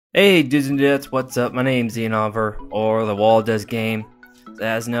Hey dudes and dudettes, what's up? My name's Ianover, or TheWallDoesGame.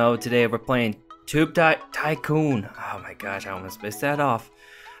 As you know, today we're playing Tycoon. Oh my gosh, I almost missed that off.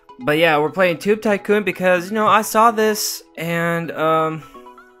 But yeah, we're playing Tube Tycoon because, I saw this and,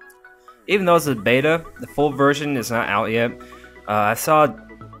 even though it's a beta, the full version is not out yet. I saw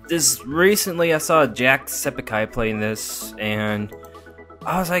this recently, I saw Jacksepticeye playing this, and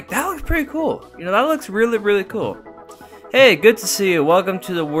I was like, that looks pretty cool. That looks really cool. Hey, good to see you. Welcome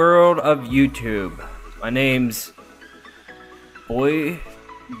to the world of YouTube. My name's Boycons.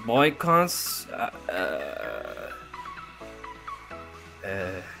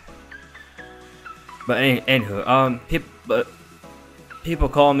 But anywho, people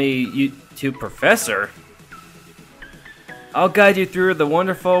call me YouTube Professor. I'll guide you through the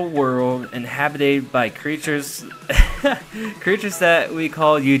wonderful world inhabited by creatures, creatures that we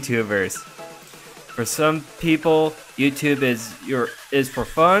call YouTubers. For some people, YouTube is for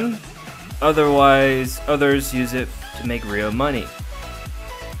fun. Otherwise, others use it to make real money.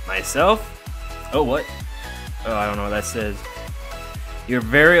 Myself? Oh, what? Oh, I don't know what that says. Your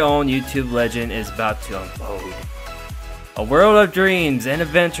very own YouTube legend is about to unfold. A world of dreams and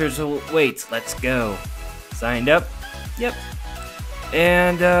adventures awaits. Let's go. Signed up? Yep.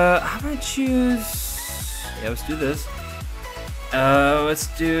 And I'm gonna choose. Yeah, let's do this. Let's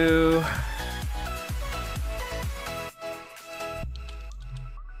do.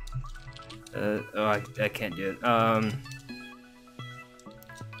 I can't do it.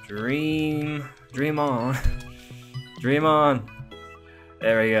 Dream on. Dream on.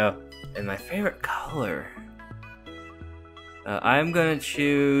 There we go. And my favorite color. I'm gonna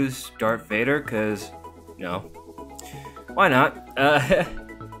choose Darth Vader, cause, why not?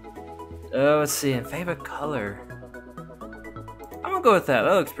 Let's see, and favorite color. I'm gonna go with that.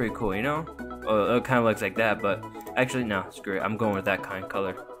 That looks pretty cool, Oh, it kind of looks like that, but actually, no, screw it. I'm going with that kind of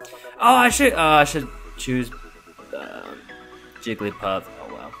color. Oh, I should choose Jigglypuff.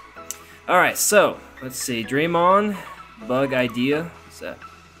 Oh wow. All right, so let's see. Dream on, bug idea. What's that?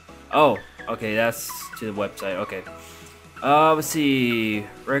 Oh, okay, that's to the website. Okay. Let's see.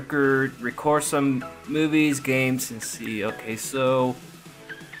 Record some movies, games, and see. Okay, so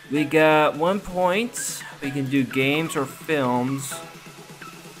we got 1 point. We can do games or films.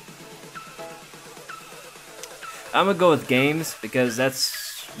 I'm gonna go with games because that's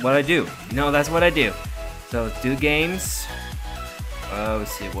what I do. That's what I do. So let's do games.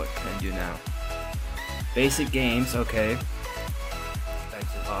 Let's see, what can I do now? Basic games, okay. Back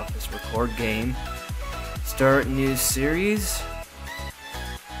to the office, record game. Start new series.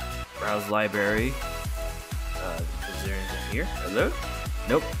 Browse library. Is there anything here? Hello?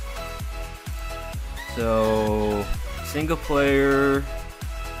 Nope. So, single player.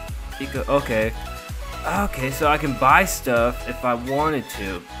 Okay. Okay, so I can buy stuff if I wanted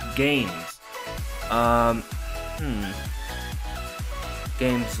to. Games.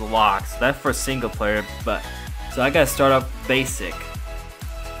 Games locked. That's for single player, but so I gotta start off basic.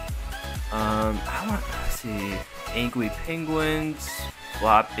 Let's see, angry penguins,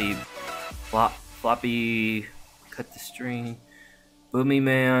 floppy, cut the string, Boomy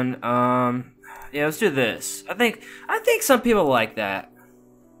Man. Yeah, let's do this. I think some people like that.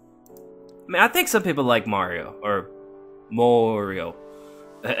 I think some people like Mario or Morio.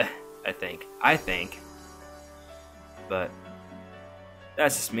 I think, but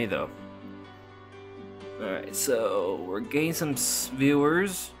that's just me though. All right, so we're getting some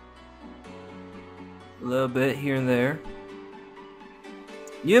viewers, a little bit here and there.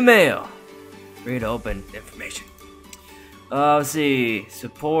 New mail. Read open information. Let's see.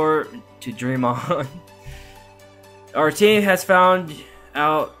 Support to Dream On. Our team has found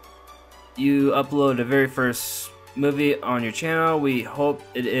out you upload the very first movie on your channel. We hope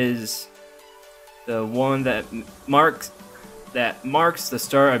it is the one that marks the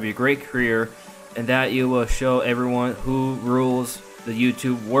start of your great career, and that you will show everyone who rules the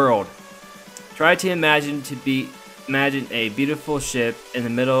YouTube world. Try to imagine a beautiful ship in the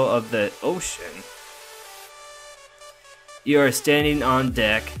middle of the ocean. You are standing on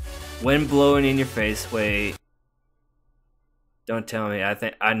deck, wind blowing in your face. Wait. Don't tell me.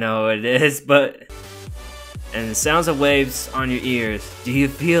 I know it is, but and the sounds of waves on your ears. Do you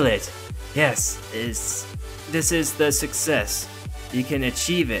feel it? Yes. This is the success. You can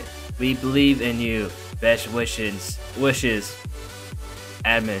achieve it. We believe in you. Best wishes,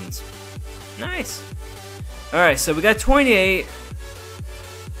 admins. Nice. All right, so we got 28.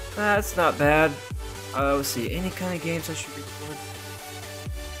 That's not bad. Let's see. Any kind of games I should record?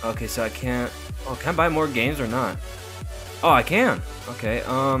 Okay, so I can't. Oh, can I buy more games or not? Oh, I can. Okay.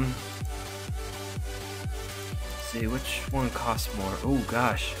 see which one costs more. Oh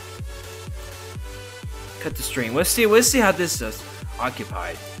gosh. Cut the stream. Let's see how this is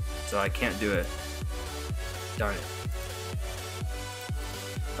occupied. So I can't do it. Darn it.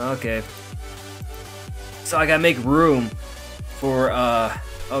 Okay. So I gotta make room for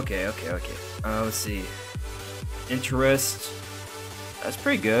okay. Let's see. Interest. That's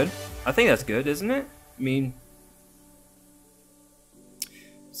pretty good. I think that's good, isn't it? I mean,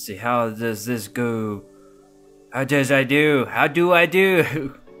 let's see, how does this go? How do I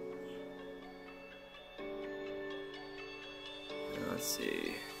do? Let's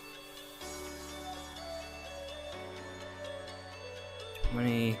see.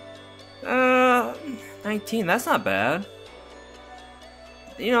 20. 19. That's not bad.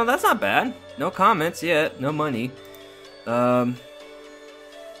 You know, that's not bad. No comments yet. No money. Let's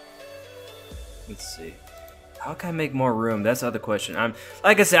see. How can I make more room? That's the other question.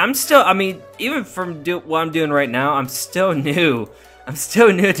 Like I said, I'm still. I mean, even from what I'm doing right now, I'm still new. I'm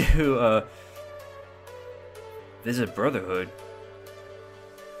still new to visit Brotherhood. What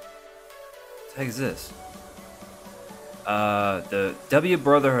the heck is this? The W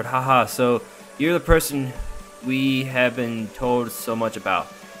Brotherhood. Haha. So you're the person we have been told so much about.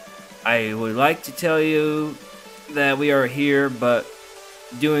 I would like to tell you that we are here, but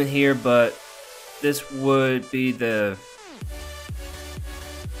this would be the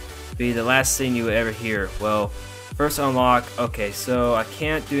last thing you would ever hear. Well, first unlock. Okay, so I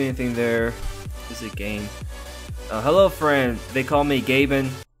can't do anything there. This is a game. Hello, friend. They call me Gaben.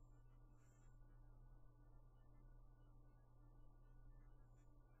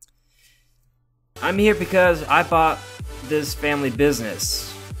 I'm here because I bought this family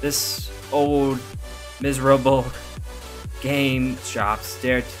business. This old, miserable game shops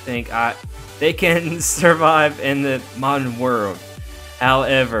dare to think they can survive in the modern world.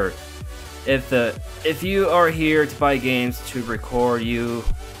 However, if you are here to buy games to record, you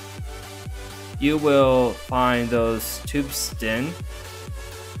will find those TUBESTIN.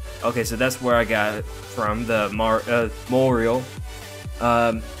 Okay, so that's where I got it from, the memorial.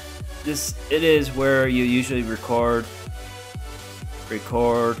 It is where you usually record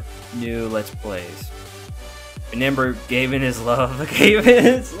new Let's Plays. Remember, Gaben is love. Gaben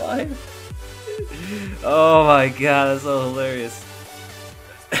is life. Oh my god, that's so hilarious.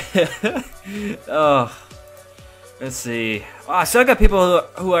 Oh, let's see. Oh, I still got people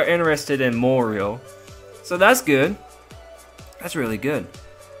who are interested in Memorial, so that's good. That's really good.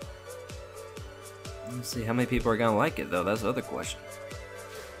 Let's see how many people are gonna like it though. That's the other question.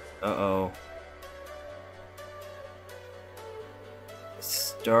 Uh-oh.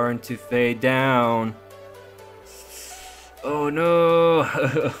 It's starting to fade down. Oh no.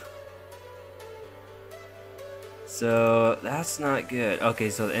 So that's not good.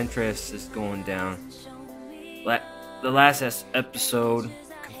 Okay, so the interest is going down. The last episode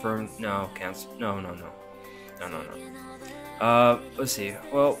confirmed. No, cancel. No. Let's see.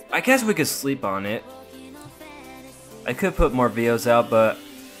 Well, I guess we could sleep on it. I could put more videos out, but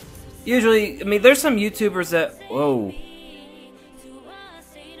usually, I mean, there's some YouTubers that. Whoa.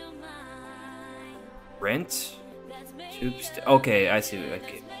 Rent? Okay, I see.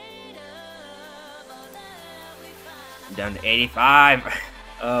 Okay. Down to 85.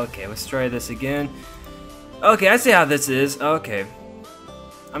 Okay, let's try this again. Okay, I see how this is. Okay,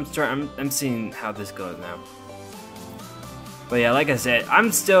 I'm seeing how this goes now. But yeah, like I said,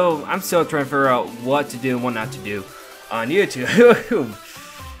 I'm still trying to figure out what to do and what not to do on YouTube.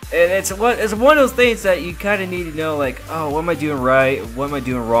 And it's one of those things that you kind of need to know, like, oh, what am I doing right? What am I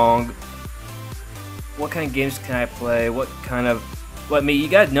doing wrong? What kind of games can I play? I mean, you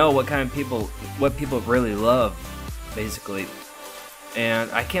gotta know what people really love, basically.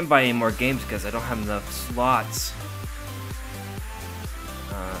 And I can't buy any more games because I don't have enough slots.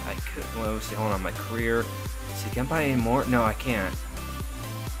 I could. Well, let's see. Hold on, my career. So can I buy any more? No, I can't.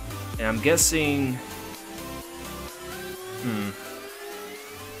 And I'm guessing.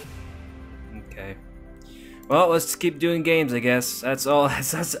 Okay. Well, let's keep doing games, I guess. That's all.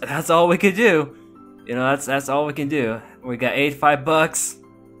 That's all we could do. You know, that's all we can do. We got 85 bucks.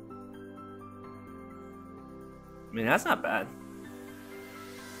 I mean, that's not bad.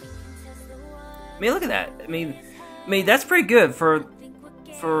 I mean, look at that. I mean, that's pretty good for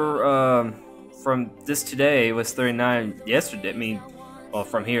from this today. It was 39 yesterday. I mean, well,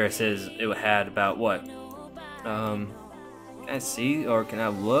 from here it says it had about what? Can I see or can I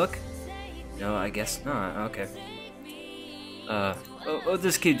look? No, I guess not. Okay. We'll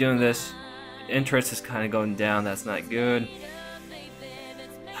just keep doing this. Interest is kind of going down. That's not good.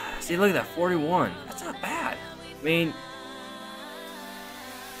 See, look at that, 41. That's not bad. I mean,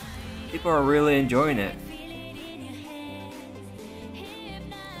 people are really enjoying it.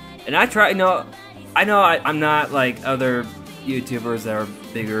 And I try, I'm not like other YouTubers that are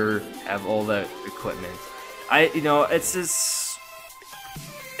bigger, have all that equipment. It's just,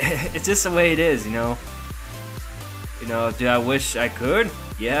 it's just the way it is, do I wish I could?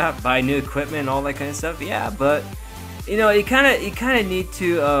 Yeah, buy new equipment and all that kind of stuff. Yeah, but you kind of need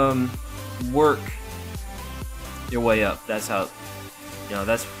to work your way up. That's how,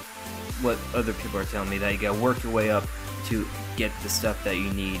 that's what other people are telling me, that you gotta work your way up to get the stuff that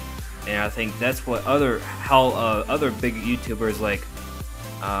you need. And I think that's what other big YouTubers like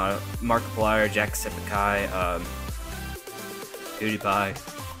Markiplier, Jacksepticeye, PewDiePie.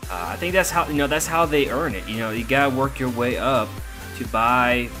 I think that's how they earn it. You gotta work your way up to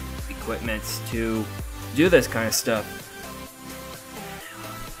buy equipment to do this kind of stuff,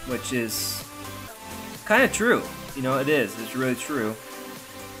 which is kind of true. It is. It's really true.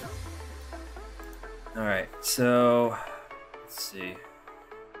 All right, so let's see.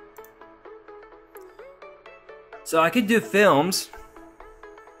 So I could do films.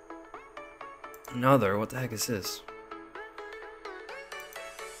 Another. What the heck is this?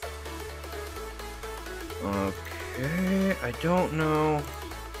 Okay, I don't know.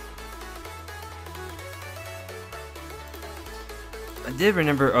 I did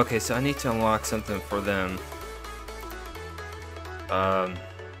remember. Okay, so I need to unlock something for them.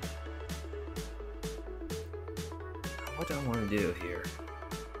 What do I want to do here?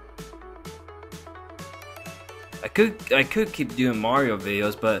 I could keep doing Mario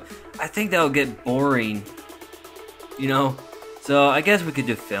videos, but I think that'll get boring. So I guess we could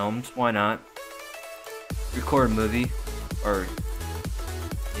do films. Why not? Record a movie, or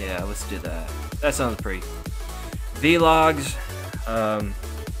yeah, let's do that. That sounds pretty. Vlogs,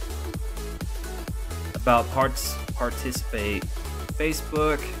 about participate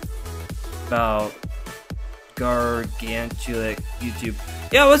Facebook, about gargantuan YouTube.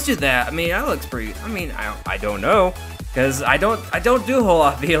 Yeah, let's do that. I mean, that looks pretty. I mean, I don't know, because I don't do a whole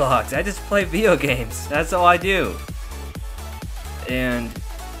lot of vlogs. I just play video games. That's all I do. And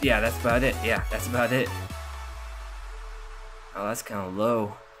yeah, that's about it. Yeah, that's about it. Oh, that's kind of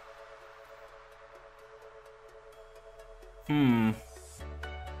low. Oh,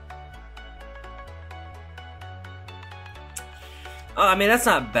 I mean, that's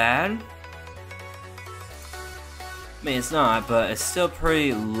not bad. I mean, it's not, but it's still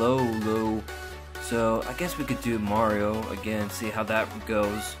pretty low. So I guess we could do Mario again, see how that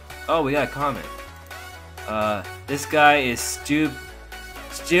goes. Oh, we got a comment. This guy is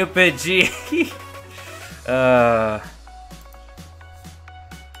STUPIDG.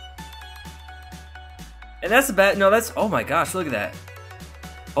 And that's about, no, that's, oh my gosh, look at that.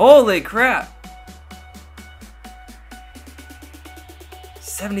 Holy crap.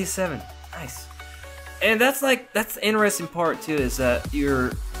 77, nice. And that's like, that's the interesting part too, is that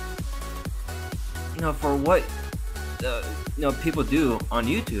you're, for what, people do on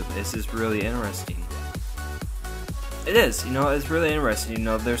YouTube, it's just really interesting. It is, it's really interesting.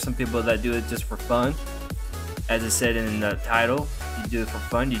 There's some people that do it just for fun. As I said in the title, you do it for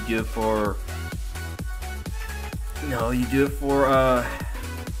fun, you do it for, you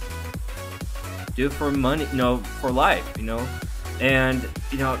do it for money, for life, and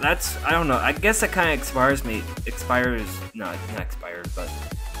that's, I don't know, I guess that kind of but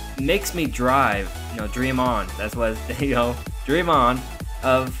makes me drive, dream on. That's what, dream on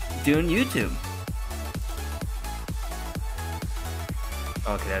of doing YouTube.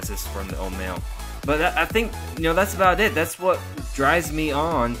 Okay, that's just from the old mail. But I think, that's about it. That's what drives me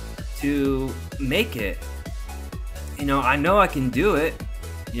on to make it. I know I can do it.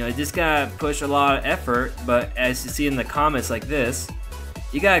 You just gotta push a lot of effort, but as you see in the comments like this,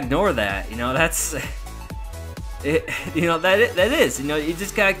 you gotta ignore that. That's it. That is. You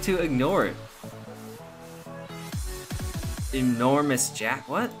just got to ignore it. Enormous jack.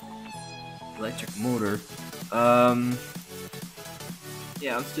 What? Electric motor.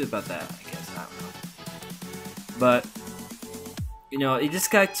 Yeah, let's do about that. I guess, I don't know. But you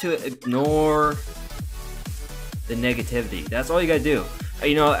just got to ignore the negativity. That's all you gotta do.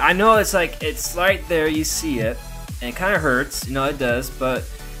 I know it's like, it's right there, you see it, and it kind of hurts, it does, but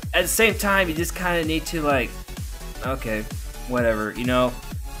at the same time, you just kind of need to, like, okay, whatever,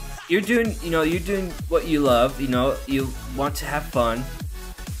 you're doing what you love, you want to have fun,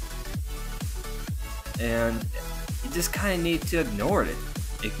 and you just kind of need to ignore it,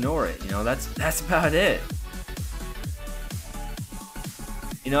 that's about it.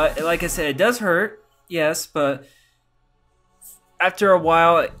 Like I said, it does hurt, yes, but after a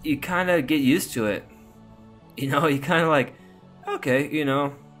while, you kind of get used to it. You kind of like, okay,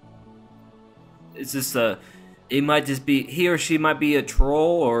 it's just it might just be he or she might be a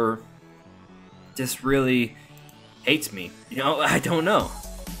troll or just really hates me. You know, I don't know.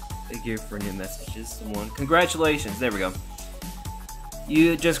 Thank you for new messages. Someone, congratulations. There we go.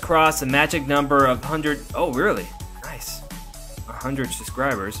 You just crossed a magic number of 100. Oh, really? Nice. 100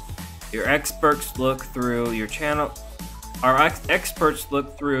 subscribers. Your experts look through your channel. Our experts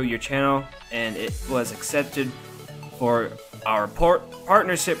looked through your channel, and it was accepted for our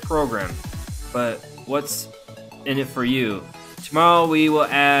partnership program. But what's in it for you? Tomorrow we will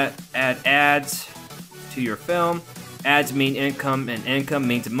add ads to your film. Ads mean income, and income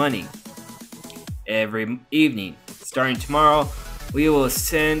means money. Every evening, starting tomorrow, we will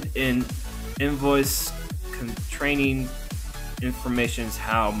send in invoice training information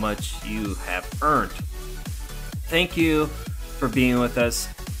how much you have earned. Thank you for being with us,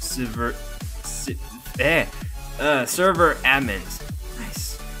 server admins.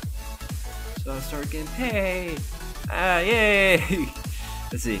 Nice. So I'll start getting paid. Yay!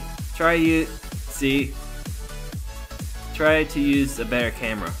 Let's see. Try to use a better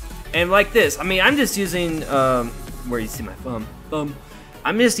camera. And like this, I mean, I'm just using where you see my thumb.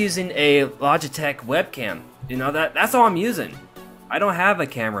 I'm just using a Logitech webcam. You know, that's all I'm using. I don't have a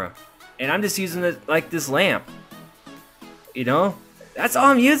camera, and I'm just using it like this lamp. You know, that's all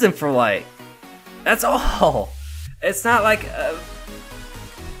I'm using for light. That's all. It's not like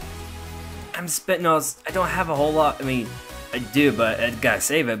I'm spitting all. I don't have a whole lot. I mean, I do, but I gotta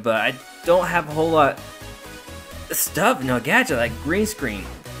save it. But I don't have a whole lot of stuff. No gadget like green screen.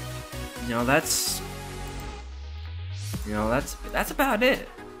 You know, that's about it.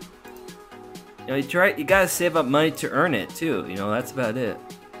 You know, you gotta save up money to earn it too. You know, that's about it.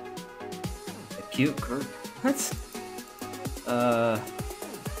 A cute curve. What?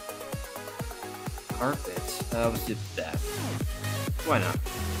 Carpet. Let's do that. Why not?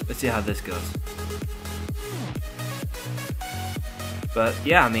 Let's see how this goes. But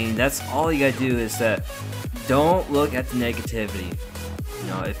yeah, I mean, that's all you gotta do is that don't look at the negativity. You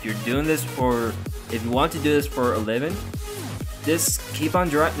know, if you're doing this if you want to do this for a living, just keep on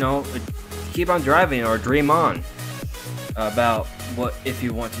driving or dream on about what if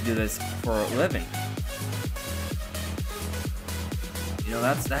you want to do this for a living. You know,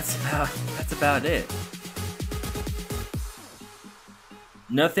 that's about it.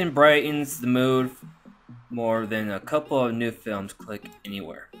 Nothing brightens the mood more than a couple of new films. Click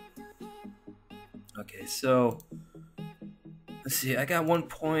anywhere. Okay, so let's see. I got 1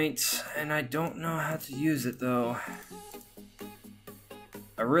 point, and I don't know how to use it though.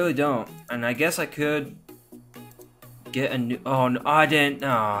 I really don't, and I guess I could get a new. Oh no, I didn't.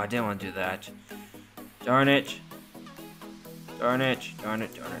 No, I didn't want to do that. Darn it! Darn it! Darn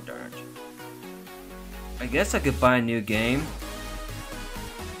it! Darn it! Darn it! I guess I could buy a new game,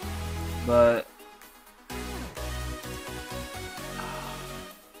 but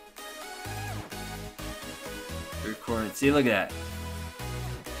recording. See, look at that.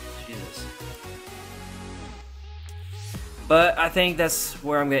 Jesus. But I think that's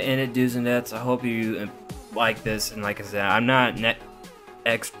where I'm gonna end it, dudes and duds. I hope you like this, and like I said, I'm not an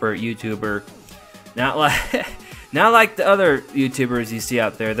expert YouTuber. Not like the other YouTubers you see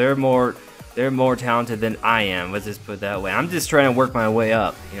out there. They're more talented than I am. Let's just put it that way. I'm just trying to work my way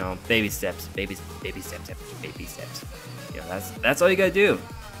up. You know, baby steps, baby steps. You know, that's all you gotta do.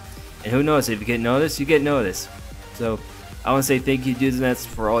 And who knows? If you get noticed, you get noticed. So I want to say thank you, dudes and dudettes,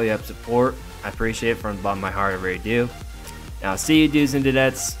 for all your support. I appreciate it from the bottom of my heart. I really do. Now, see you, dudes and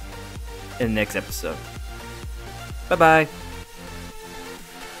dudettes, in the next episode. Bye-bye.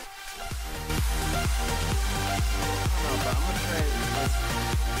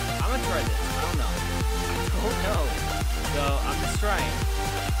 I'm gonna try this. I don't know. So, I'm just trying.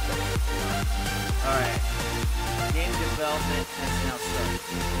 Alright. Game development has now started.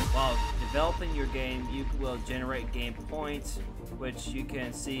 While developing your game, you will generate game points, which you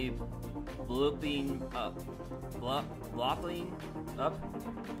can see blopping up.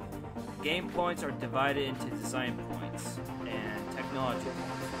 Game points are divided into design points and technology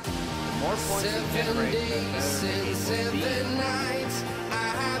points. The more points you generate, the better the game will be.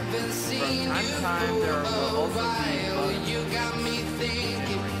 From time to time, there will also be bugs.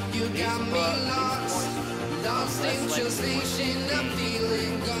 These points less likely to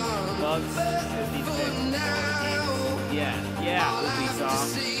bugs should be fixed. Yeah,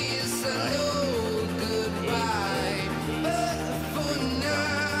 Ubisoft.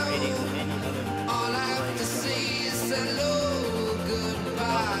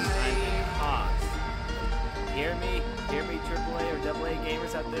 Hear me, AAA or AA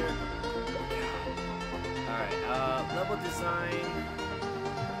gamers out there? Alright, level design,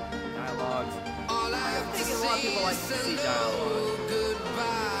 dialogues. I think a lot of people like to see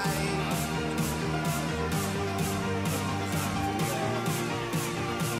dialogue.